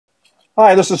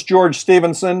Hi, this is George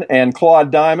Stevenson and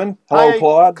Claude Diamond. Hello, Hi,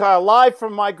 Claude. live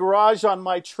from my garage on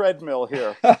my treadmill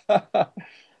here.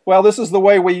 Well, this is the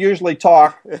way we usually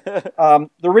talk. The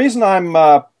reason I'm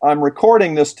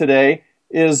recording this today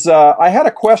is I had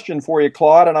a question for you,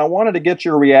 Claude, and I wanted to get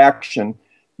your reaction.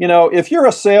 You know, if you're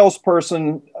a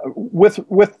salesperson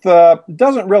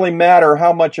doesn't really matter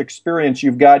how much experience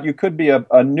you've got. You could be a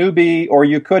newbie, or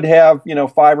you could have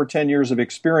 5 or 10 years of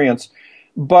experience.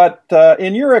 But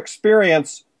in your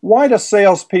experience, why do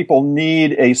salespeople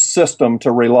need a system to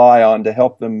rely on to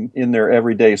help them in their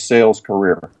everyday sales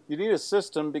career? You need a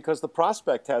system because the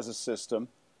prospect has a system,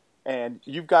 and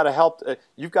you've got to help.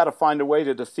 You've got to find a way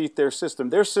to defeat their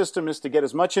system. Their system is to get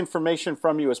as much information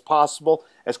from you as possible,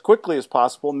 as quickly as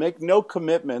possible, make no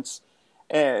commitments,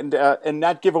 and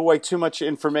not give away too much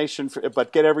information,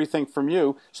 but get everything from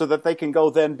you so that they can go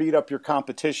then beat up your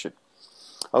competition.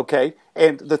 Okay?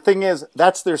 And the thing is,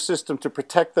 that's their system to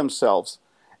protect themselves.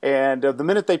 And the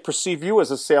minute they perceive you as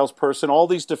a salesperson, all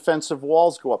these defensive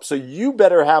walls go up. So you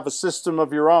better have a system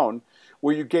of your own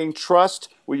where you gain trust,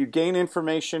 where you gain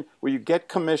information, where you get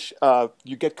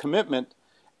commitment,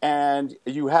 and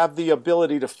you have the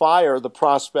ability to fire the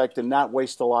prospect and not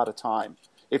waste a lot of time.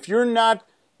 If you're not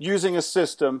using a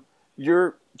system,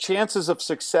 your chances of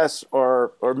success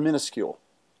are minuscule.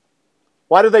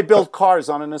 Why do they build cars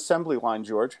on an assembly line,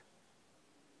 George?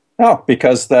 Oh,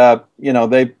 because they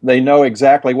know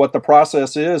exactly what the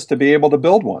process is to be able to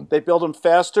build one. They build them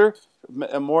faster,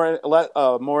 more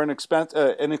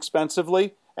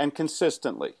inexpensively, and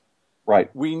consistently.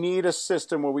 Right. We need a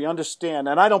system where we understand,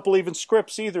 and I don't believe in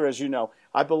scripts either, as you know.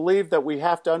 I believe that we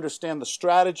have to understand the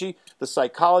strategy, the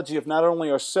psychology of not only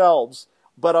ourselves,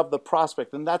 but of the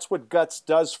prospect. And that's what G.U.T.S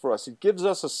does for us. It gives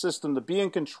us a system to be in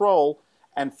control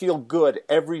and feel good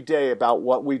every day about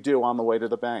what we do on the way to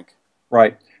the bank.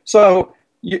 Right. So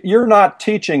you're not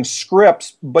teaching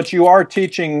scripts, but you are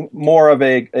teaching more of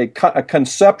a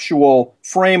conceptual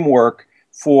framework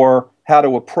for how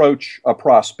to approach a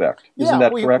prospect. Isn't Yeah,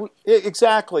 that correct?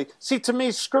 exactly. See, to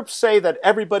me, scripts say that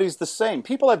everybody's the same.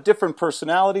 People have different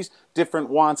personalities, different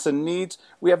wants and needs.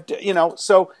 We have,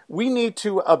 so we need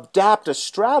to adapt a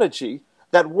strategy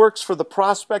that works for the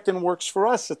prospect and works for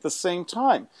us at the same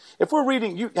time. If we're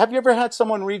reading, have you ever had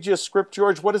someone read you a script,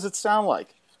 George? What does it sound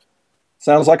like?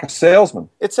 Sounds like a salesman.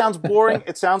 It sounds boring.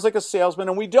 It sounds like a salesman,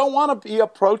 and we don't want to be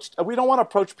approached. We don't want to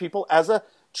approach people as a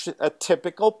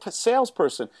typical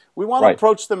salesperson. We want to Right.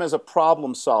 approach them as a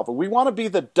problem solver. We want to be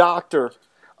the doctor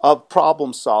of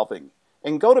problem solving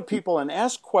and go to people and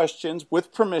ask questions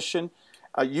with permission.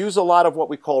 Use a lot of what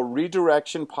we call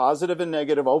redirection, positive and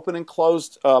negative, open and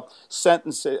closed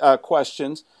sentence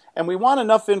questions. And we want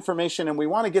enough information, and we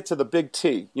want to get to the big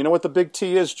T. You know what the big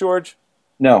T is, George?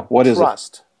 No, what is it?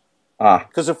 Trust. Ah,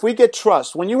 Because if we get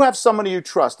trust, when you have somebody you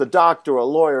trust, a doctor, a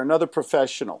lawyer, another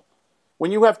professional,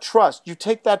 when you have trust, you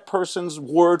take that person's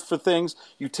word for things,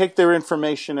 you take their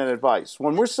information and advice.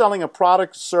 When we're selling a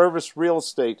product, service, real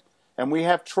estate, and we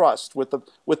have trust with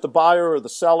the buyer or the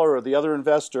seller or the other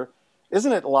investor,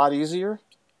 isn't it a lot easier?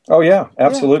 oh yeah, Yeah.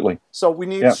 absolutely. So we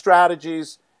need Yeah,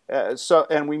 strategies,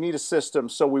 and we need a system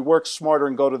so we work smarter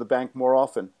and go to the bank more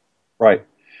often. right.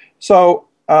 So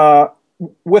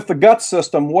with the gut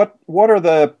system, what are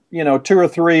the 2 or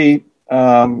 3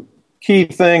 key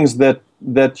things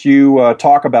that you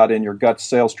talk about in your gut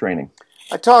sales training?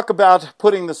 I talk about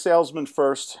putting the salesman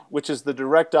first, which is the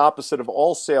direct opposite of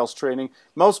all sales training.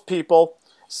 Most people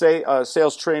say,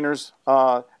 sales trainers,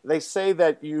 they say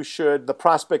that the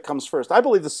prospect comes first. I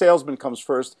believe the salesman comes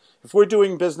first. If we're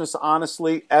doing business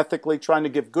honestly, ethically, trying to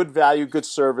give good value, good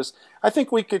service, I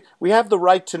think we have the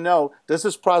right to know, does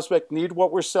this prospect need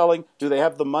what we're selling? Do they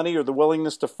have the money or the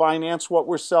willingness to finance what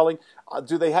we're selling?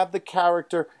 Do they have the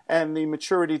character and the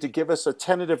maturity to give us a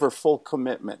tentative or full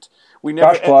commitment? We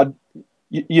never. Gosh, Claude,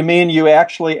 you mean you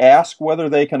actually ask whether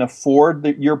they can afford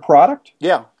your product?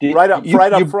 Yeah, Do, right up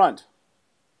front.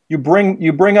 you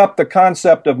bring up the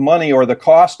concept of money or the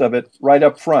cost of it right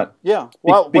up front. Yeah,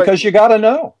 well, Because you got to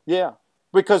know. yeah,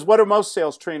 because what are most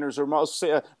sales trainers or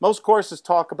most courses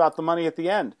talk about the money at the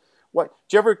end? What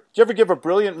do you ever give a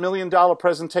brilliant $1 million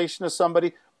presentation to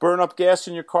somebody, burn up gas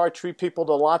in your car, treat people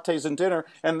to lattes and dinner,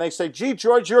 and they say, "Gee,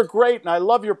 George, you're great, and I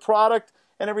love your product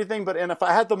and everything, and if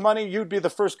I had the money, you'd be the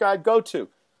first guy I'd go to."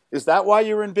 Is that why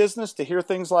you're in business, to hear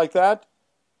things like that?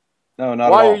 No, not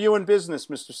at Why are all. you in business,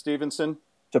 Mr. Stevenson?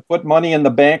 To put money in the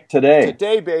bank today.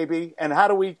 Today, baby. And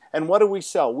what do we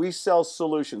sell? We sell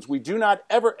solutions. We do not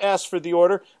ever ask for the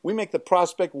order. We make the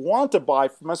prospect want to buy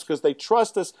from us because they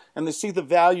trust us and they see the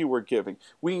value we're giving.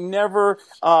 We never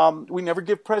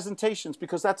give presentations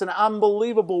because that's an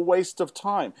unbelievable waste of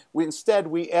time. Instead,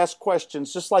 we ask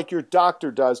questions just like your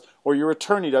doctor does or your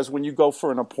attorney does when you go for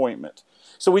an appointment.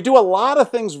 So we do a lot of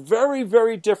things very,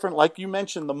 very different. Like you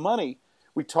mentioned, the money.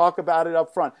 We talk about it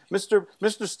up front. Mr.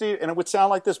 Steve, and it would sound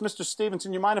like this, Mr.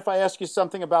 Stevenson, you mind if I ask you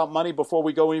something about money before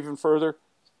we go even further?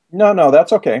 No,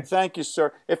 that's okay. Thank you,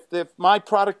 sir. If my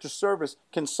product or service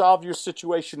can solve your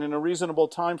situation in a reasonable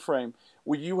time frame,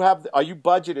 are you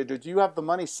budgeted or do you have the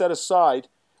money set aside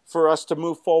for us to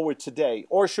move forward today?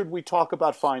 Or should we talk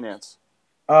about finance?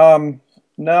 No,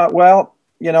 well,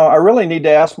 I really need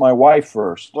to ask my wife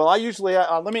first. Well,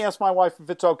 let me ask my wife if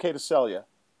it's okay to sell you.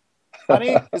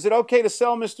 Honey, is it okay to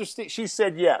sell Mr. Steve? She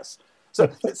said yes. So,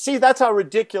 see, that's how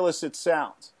ridiculous it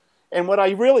sounds. And what I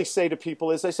really say to people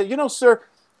is, I say, sir,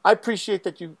 I appreciate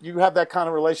that you have that kind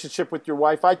of relationship with your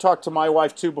wife. I talk to my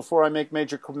wife, too, before I make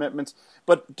major commitments.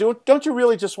 But don't you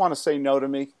really just want to say no to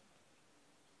me?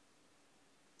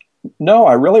 No,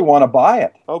 I really want to buy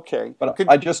it. Okay. But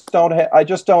I just don't have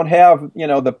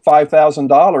the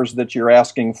 $5,000 that you're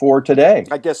asking for today.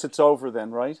 I guess it's over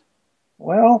then, right?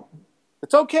 Well,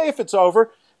 it's okay if it's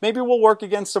over. Maybe we'll work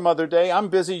again some other day. I'm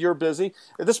busy, you're busy.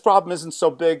 This problem isn't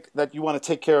so big that you want to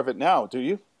take care of it now, do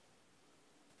you?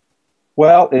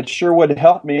 Well, it sure would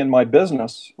help me in my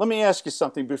business. Let me ask you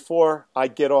something before I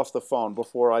get off the phone,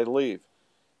 before I leave.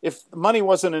 If money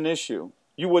wasn't an issue,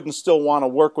 you wouldn't still want to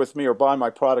work with me or buy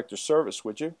my product or service,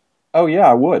 would you? Oh,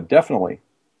 yeah, I would, definitely.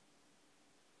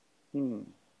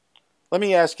 Let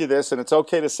me ask you this, and it's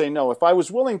okay to say no. If I was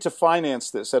willing to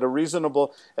finance this at a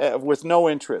reasonable, with no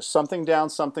interest, something down,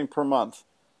 something per month,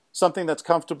 something that's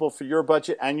comfortable for your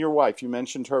budget and your wife, you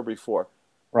mentioned her before.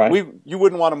 Right. You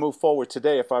wouldn't want to move forward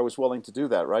today if I was willing to do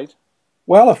that, right?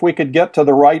 Well, if we could get to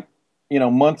the right,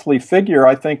 monthly figure,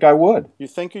 I think I would. You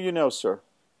think or you know, sir?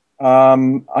 I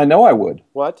know I would.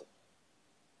 What?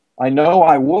 I know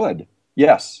I would.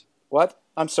 Yes. What?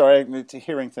 I'm sorry, it's a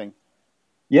hearing thing.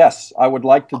 Yes, I would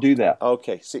like to do that.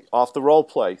 Okay, see, off the role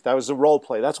play. That was a role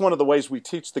play. That's one of the ways we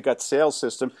teach the gut sales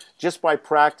system, just by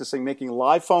practicing making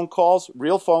live phone calls,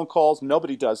 real phone calls,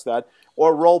 nobody does that,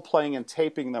 or role playing and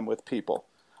taping them with people.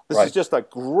 This is just a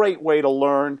great way to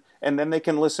learn, and then they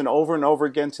can listen over and over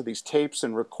again to these tapes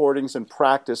and recordings and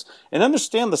practice and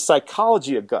understand the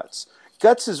psychology of guts.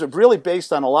 Guts is really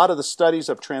based on a lot of the studies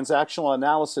of transactional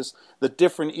analysis, the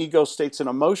different ego states and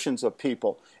emotions of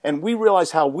people. And we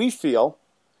realize how we feel,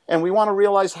 and we want to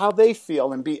realize how they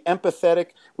feel and be empathetic.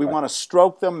 We want to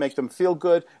stroke them, make them feel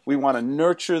good. We want to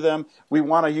nurture them. We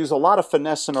want to use a lot of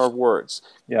finesse in our words.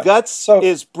 Yeah. Guts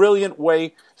is a brilliant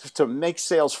way to make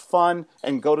sales fun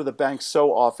and go to the bank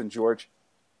so often, George.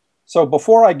 So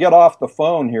before I get off the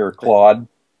phone here, Claude,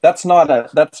 that's not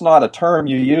a term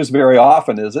you use very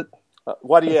often, is it?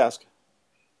 Why do you ask?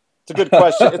 It's a good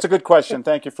question. It's a good question.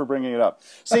 Thank you for bringing it up.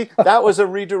 See, that was a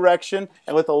redirection,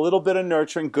 and with a little bit of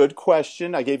nurturing, good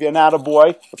question. I gave you an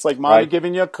attaboy. It's like mommy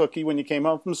giving you a cookie when you came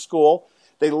home from school.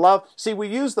 See, we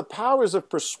use the powers of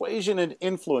persuasion and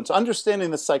influence. Understanding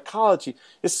the psychology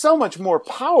is so much more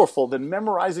powerful than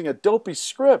memorizing a dopey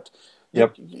script.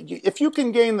 Yep. If you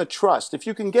can gain the trust, if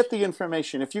you can get the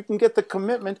information, if you can get the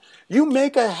commitment, you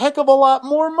make a heck of a lot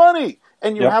more money.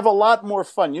 And you have a lot more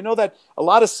fun. You know that a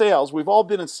lot of sales, we've all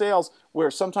been in sales where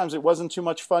sometimes it wasn't too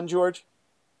much fun, George?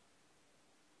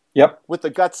 Yep. With the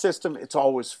gut system, it's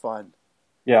always fun.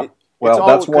 Yeah.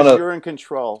 That's because you're in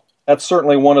control. That's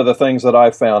certainly one of the things that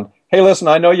I've found. Hey, listen,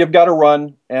 I know you've got to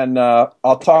run, and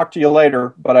I'll talk to you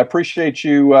later, but I appreciate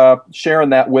you sharing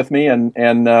that with me, and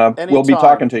we'll be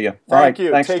talking to you. Thank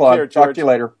you. Thanks, Take Claude. care, George. Talk to you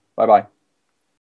later. Bye-bye.